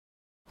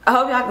I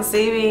hope y'all can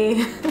see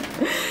me.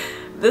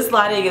 This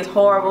lighting is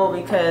horrible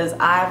because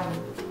I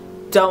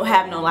don't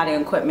have no lighting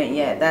equipment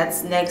yet.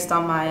 That's next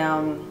on my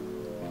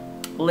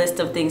list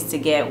of things to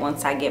get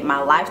once I get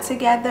my life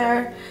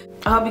together.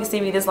 I hope you can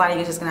see me. This lighting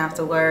is just gonna have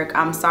to work.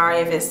 I'm sorry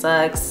if it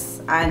sucks.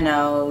 I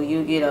know,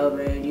 you get over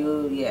it.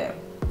 Yeah.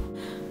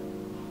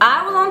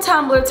 I was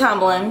on Tumblr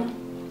tumbling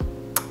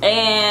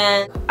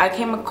and I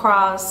came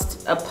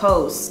across a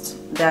post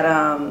that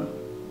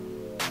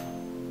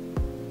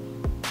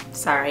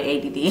sorry,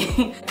 ADD.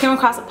 I came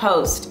across a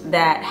post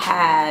that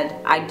had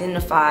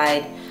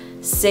identified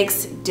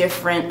 6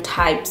 different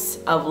types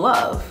of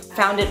love.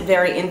 Found it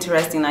very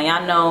interesting. Now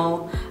y'all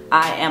know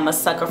I am a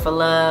sucker for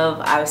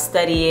love. I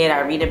study it,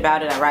 I read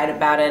about it, I write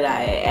about it,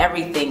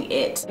 everything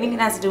it. Anything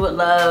that has to do with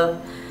love,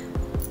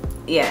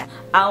 yeah.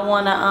 I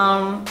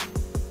wanna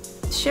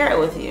share it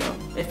with you,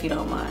 if you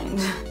don't mind.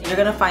 You're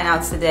gonna find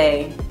out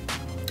today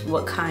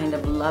what kind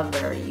of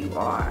lover you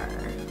are.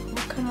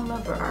 What kind of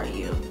lover are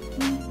you?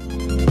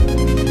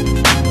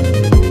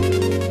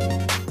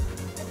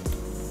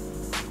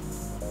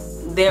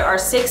 There are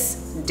 6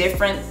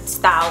 different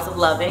styles of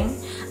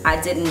loving. I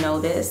didn't know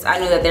this. I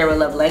knew that there were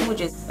love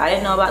languages. I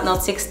didn't know about no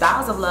 6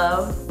 styles of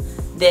love.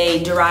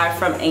 They derive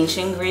from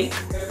ancient Greek.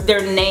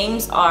 Their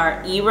names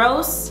are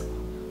Eros,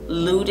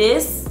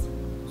 Ludus,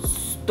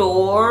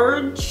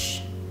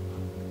 Storge,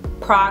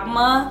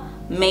 Pragma,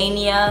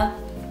 Mania,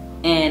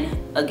 and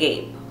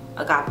Agape.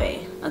 I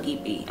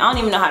don't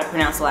even know how to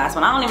pronounce the last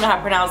one. I don't even know how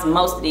to pronounce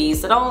most of these,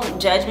 so don't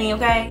judge me,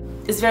 okay?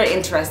 It's very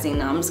interesting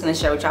though. I'm just gonna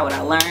share with y'all what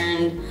I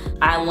learned.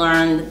 I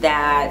learned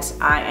that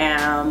I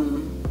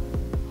am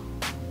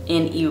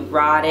an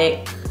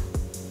erotic,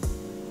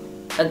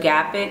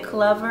 agapic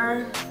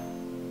lover,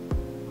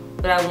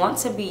 but I want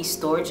to be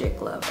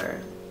storgic lover.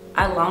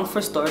 I long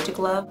for storgic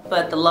love,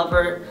 but the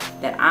lover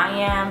that I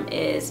am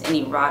is an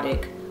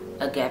erotic,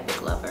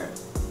 agapic lover.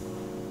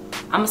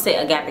 I'm gonna say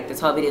agapic this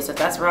whole video, so if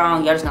that's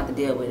wrong, y'all just gonna have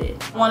to deal with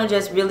it. I wanna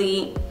just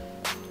really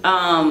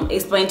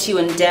explain to you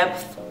in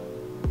depth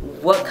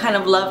what kind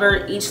of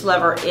lover each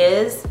lover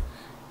is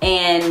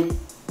and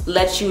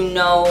let you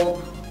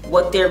know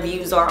what their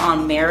views are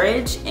on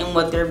marriage and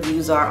what their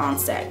views are on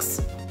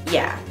sex.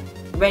 Yeah,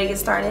 ready to get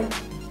started?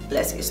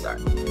 Let's get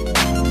started.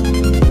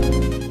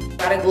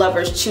 Erotic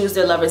lovers choose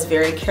their lovers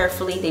very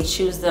carefully. They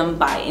choose them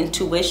by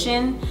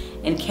intuition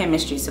and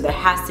chemistry, so there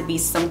has to be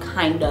some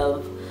kind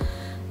of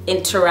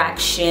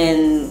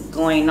interaction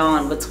going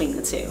on between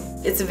the two.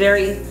 It's a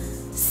very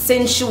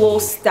sensual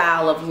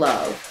style of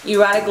love.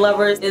 Erotic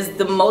lovers is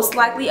the most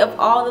likely of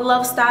all the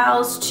love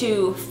styles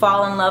to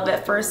fall in love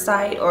at first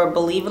sight or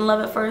believe in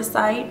love at first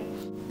sight.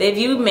 They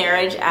view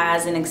marriage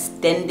as an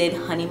extended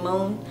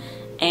honeymoon,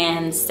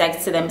 and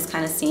sex to them is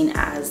kind of seen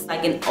as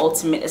like an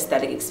ultimate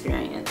aesthetic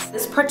experience.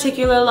 This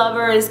particular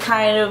lover is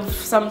kind of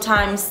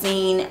sometimes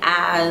seen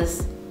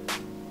as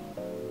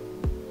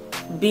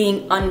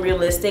being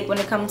unrealistic when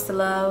it comes to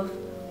love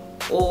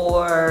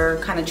or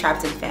kind of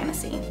trapped in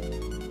fantasy.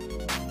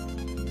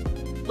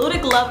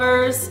 Ludic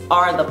lovers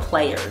are the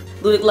player.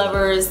 Ludic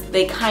lovers,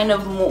 they kind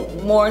of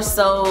more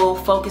so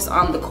focus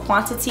on the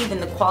quantity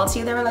than the quality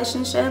of their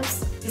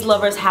relationships. These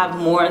lovers have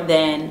more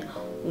than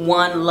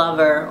one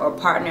lover or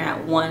partner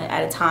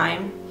at a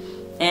time,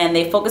 and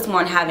they focus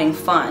more on having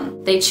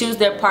fun. They choose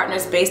their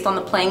partners based on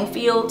the playing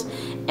field,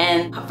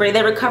 and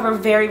they recover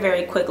very,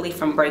 very quickly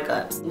from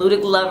breakups.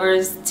 Ludic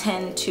lovers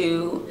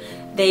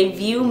they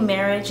view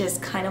marriage as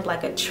kind of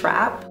like a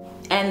trap,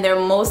 and they're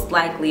most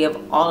likely of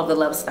all of the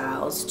love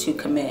styles to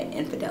commit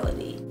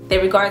infidelity. They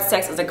regard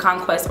sex as a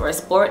conquest or a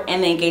sport,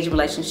 and they engage in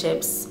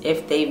relationships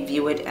if they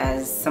view it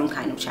as some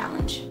kind of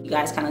challenge. You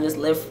guys kind of just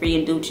live free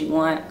and do what you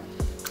want,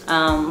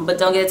 but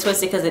don't get it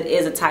twisted because it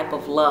is a type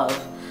of love.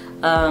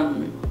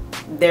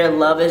 Their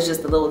love is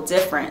just a little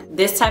different.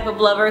 This type of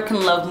lover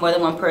can love more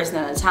than one person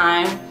at a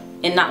time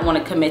and not want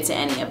to commit to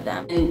any of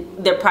them. And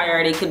their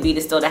priority could be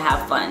to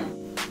have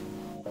fun.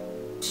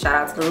 Shout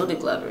out to the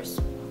ludic lovers.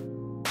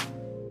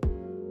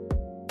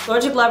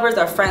 Storgic lovers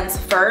are friends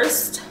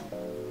first.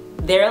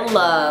 Their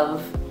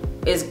love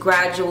is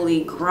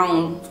gradually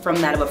grown from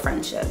that of a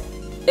friendship.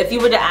 If you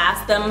were to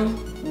ask them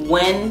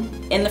when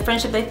in the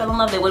friendship they fell in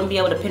love, they wouldn't be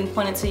able to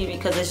pinpoint it to you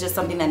because it's just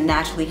something that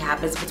naturally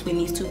happens between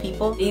these two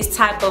people. These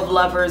type of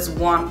lovers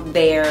want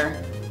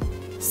their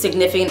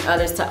significant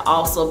others to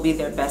also be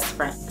their best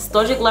friend.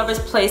 Storgic lovers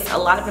place a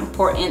lot of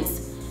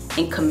importance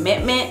in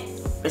commitment,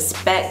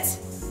 respect,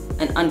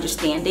 and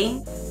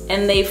understanding.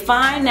 And they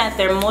find that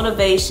their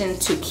motivation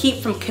to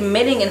keep from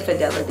committing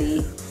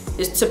infidelity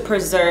is to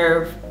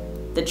preserve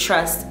the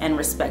trust and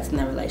respect in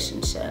their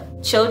relationship.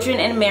 Children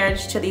and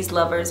marriage to these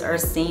lovers are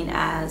seen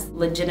as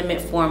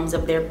legitimate forms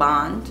of their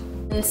bond.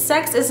 And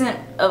sex isn't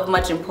of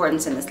much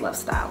importance in this love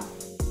style.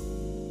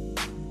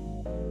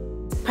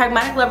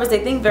 Pragmatic lovers,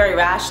 they think very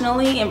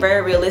rationally and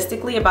very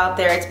realistically about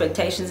their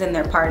expectations in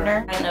their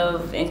partner. Kind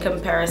of in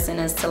comparison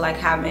as to like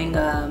having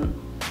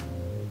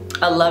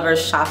a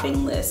lover's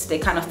shopping list. They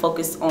kind of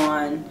focus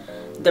on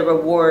the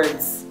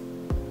rewards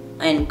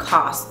and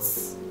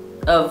costs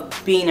of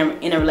being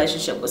in a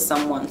relationship with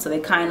someone. So they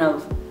kind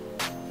of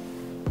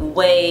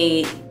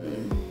weigh,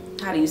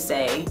 how do you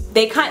say?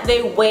 They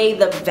weigh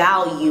the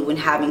value in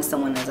having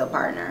someone as a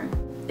partner,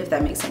 if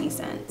that makes any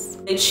sense.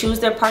 They choose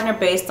their partner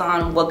based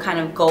on what kind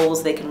of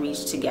goals they can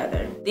reach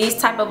together. These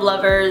type of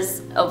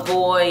lovers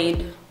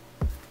avoid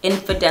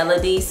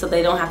infidelity so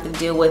they don't have to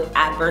deal with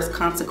adverse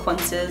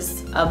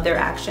consequences of their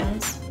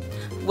actions.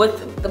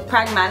 With the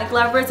pragmatic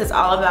lovers, it's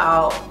all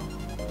about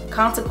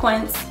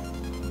consequence,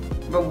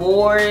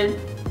 reward,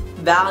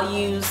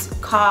 values,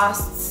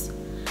 costs.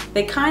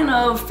 They kind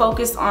of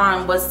focus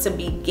on what's to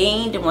be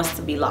gained and what's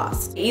to be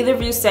lost. They either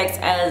view sex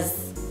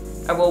as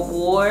a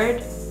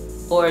reward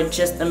or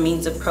just a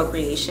means of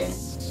procreation.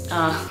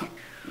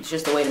 It's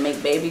just a way to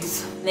make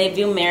babies. They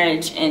view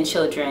marriage and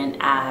children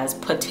as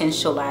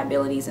potential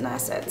liabilities and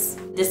assets.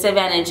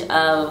 Disadvantage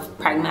of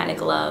pragmatic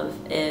love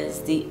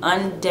is the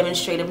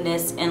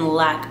undemonstrativeness and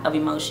lack of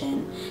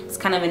emotion. It's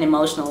kind of an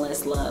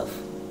emotionalist love.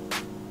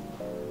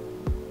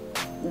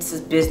 This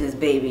is business,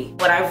 baby.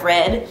 What I've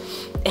read,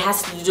 it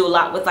has to do a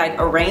lot with like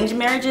arranged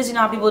marriages. You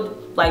know how people,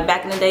 like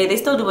back in the day, they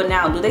still do it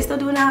now. Do they still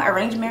do it now,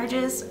 arranged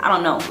marriages? I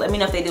don't know. Let me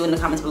know if they do in the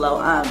comments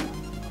below.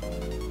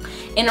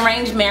 In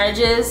arranged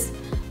marriages,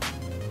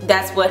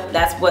 that's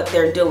what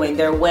they're doing.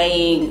 They're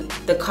weighing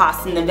the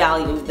cost and the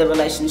value of the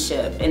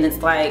relationship. And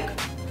it's like,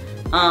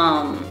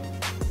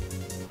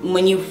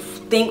 when you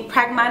think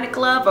pragmatic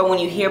love or when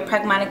you hear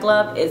pragmatic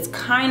love, it's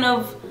kind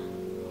of,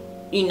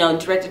 you know,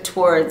 directed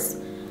towards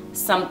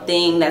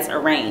something that's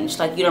arranged.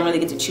 Like you don't really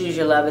get to choose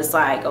your love. It's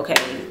like, okay,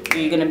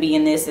 you're gonna be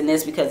in this and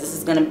this because this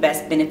is gonna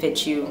best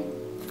benefit you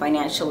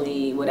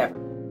financially, whatever.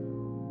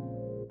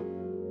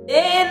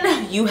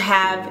 Then you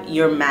have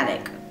your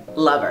manic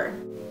lover.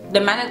 The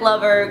manic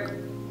lover,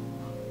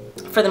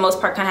 for the most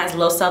part, kind of has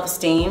low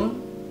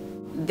self-esteem.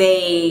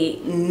 They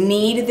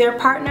need their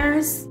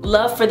partners.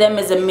 Love for them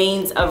is a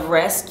means of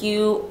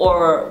rescue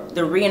or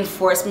the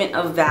reinforcement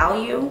of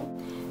value.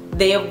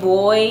 They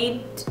avoid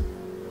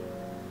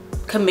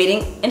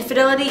committing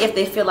infidelity if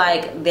they feel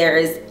like there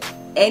is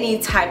any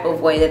type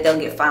of way that they'll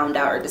get found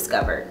out or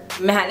discovered.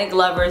 Manic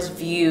lovers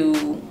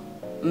view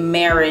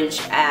marriage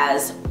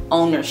as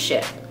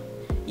ownership.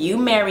 You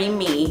marry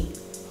me,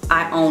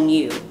 I own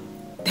you.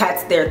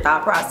 That's their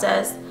thought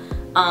process.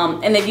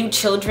 And they view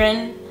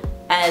children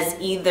as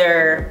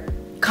either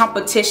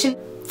competition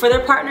for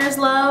their partner's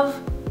love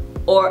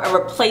or a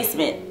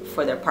replacement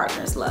for their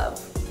partner's love,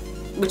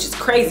 which is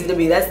crazy to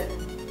me. That's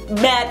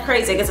mad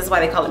crazy. I guess that's why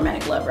they call it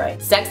manic love, right?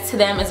 Sex to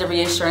them is a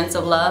reassurance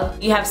of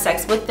love. You have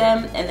sex with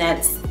them and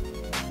that's,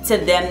 to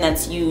them,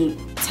 that's you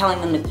telling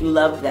them that you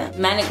love them.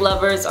 Manic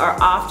lovers are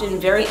often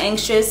very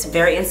anxious,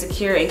 very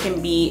insecure, and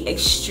can be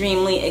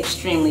extremely,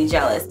 extremely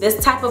jealous.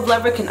 This type of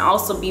lover can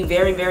also be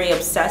very, very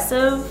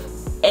obsessive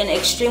and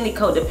extremely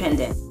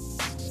codependent.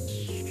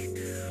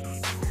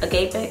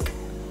 Agapic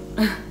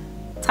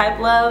type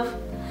love.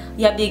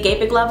 You have the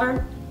agapic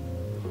lover,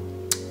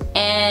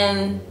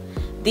 and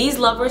these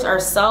lovers are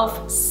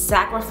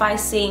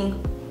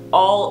self-sacrificing,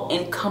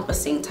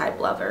 all-encompassing type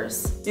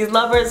lovers. These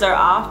lovers are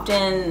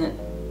often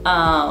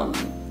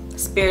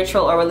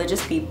spiritual or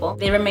religious people.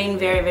 They remain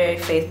very, very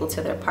faithful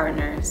to their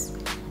partners,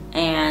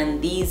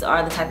 and these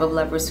are the type of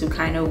lovers who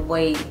kind of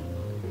wait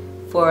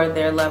for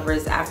their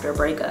lovers after a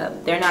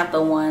breakup. They're not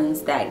the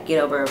ones that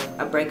get over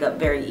a breakup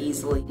very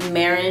easily.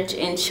 Marriage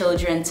and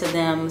children to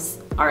them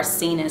are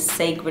seen as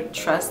sacred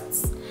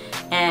trusts,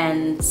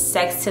 and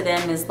sex to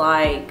them is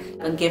like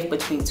a gift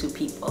between two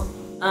people.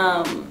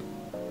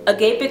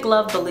 Agapic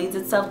love believes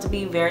itself to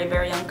be very,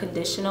 very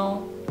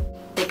unconditional.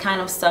 They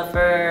kind of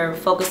suffer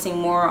focusing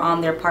more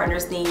on their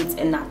partner's needs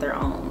and not their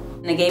own.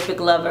 An agapic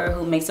lover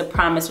who makes a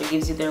promise or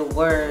gives you their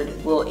word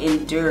will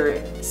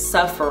endure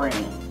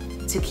suffering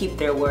to keep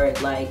their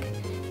word. Like,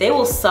 they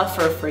will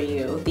suffer for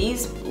you.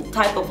 These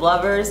type of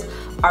lovers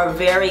are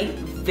very,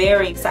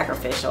 very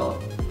sacrificial,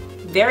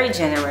 very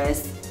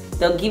generous.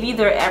 They'll give you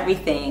their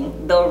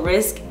everything. They'll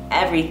risk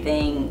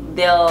everything.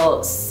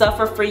 They'll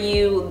suffer for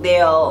you.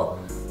 They'll,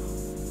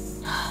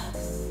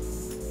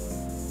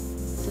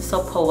 this is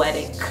so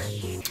poetic.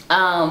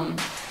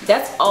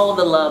 That's all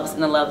the loves in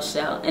the love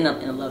shell, in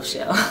a love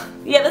shell.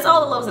 Yeah, that's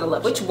all the loves in the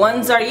love. Which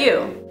ones are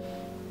you?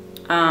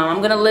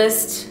 I'm gonna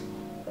list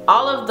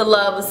all of the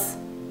loves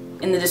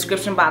in the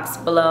description box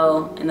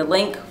below, and the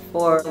link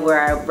for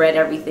where I read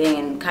everything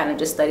and kind of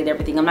just studied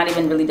everything. I'm not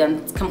even really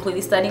done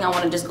completely studying. I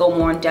want to just go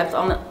more in depth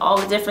on all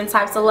the different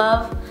types of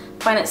love.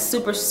 I find it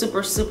super,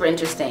 super, super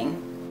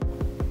interesting.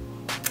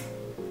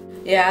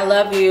 Yeah, I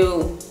love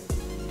you,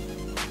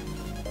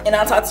 and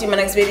I'll talk to you in my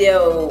next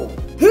video.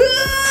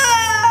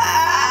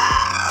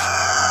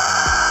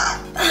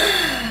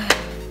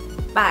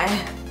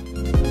 Bye.